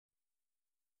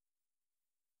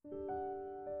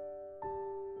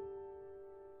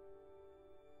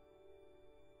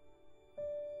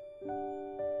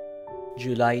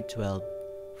July 12,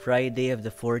 Friday of the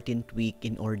 14th week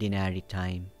in Ordinary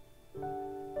Time.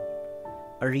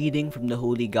 A reading from the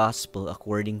Holy Gospel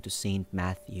according to Saint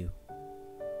Matthew.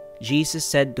 Jesus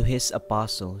said to his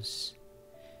apostles,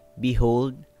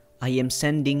 "Behold, I am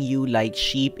sending you like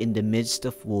sheep in the midst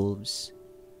of wolves.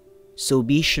 So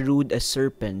be shrewd as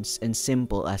serpents and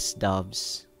simple as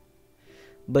doves.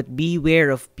 But beware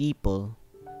of people,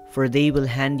 for they will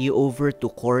hand you over to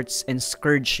courts and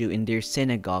scourge you in their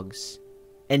synagogues,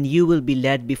 and you will be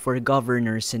led before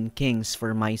governors and kings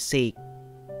for my sake,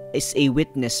 as a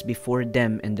witness before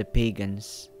them and the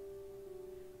pagans.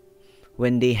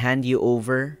 When they hand you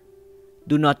over,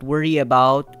 do not worry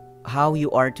about how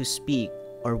you are to speak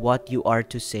or what you are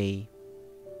to say.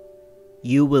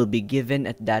 You will be given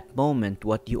at that moment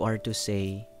what you are to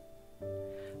say.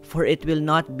 For it will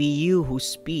not be you who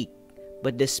speak,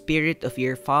 but the Spirit of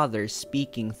your Father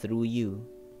speaking through you.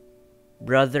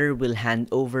 Brother will hand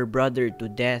over brother to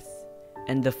death,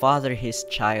 and the father his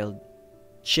child.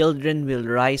 Children will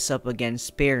rise up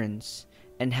against parents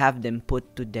and have them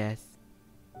put to death.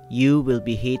 You will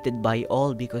be hated by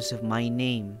all because of my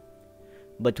name,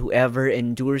 but whoever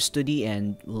endures to the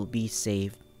end will be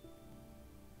saved.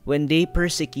 When they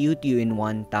persecute you in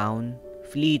one town,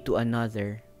 flee to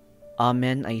another.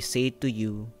 Amen, I say to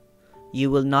you,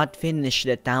 you will not finish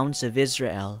the towns of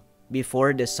Israel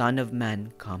before the Son of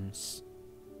Man comes."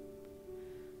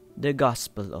 The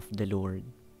Gospel of the Lord.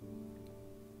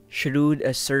 Shrewd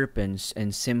as serpents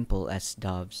and simple as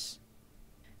doves.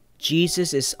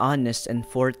 Jesus is honest and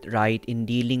forthright in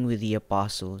dealing with the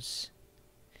apostles.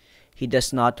 He does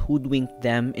not hoodwink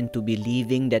them into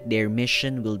believing that their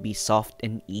mission will be soft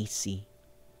and easy.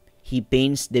 He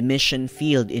paints the mission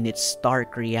field in its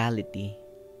stark reality.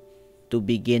 To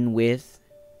begin with,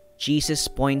 Jesus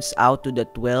points out to the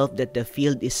 12 that the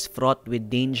field is fraught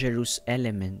with dangerous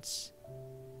elements.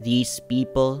 These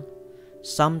people,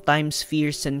 sometimes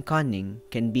fierce and cunning,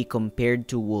 can be compared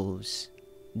to wolves.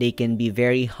 They can be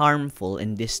very harmful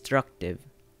and destructive.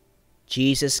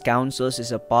 Jesus counsels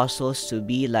his apostles to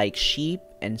be like sheep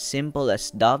and simple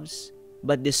as doves,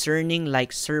 but discerning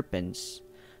like serpents,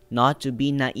 not to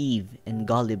be naive and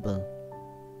gullible.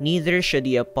 Neither should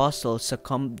the apostles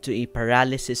succumb to a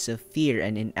paralysis of fear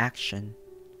and inaction.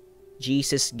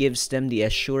 Jesus gives them the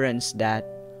assurance that,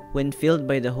 when filled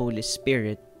by the Holy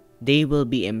Spirit, they will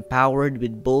be empowered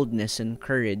with boldness and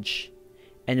courage,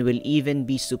 and will even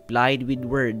be supplied with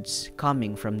words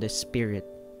coming from the Spirit.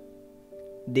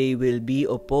 They will be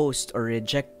opposed or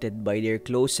rejected by their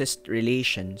closest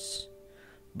relations,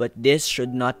 but this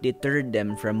should not deter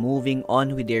them from moving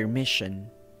on with their mission,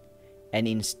 and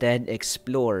instead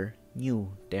explore new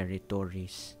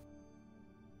territories.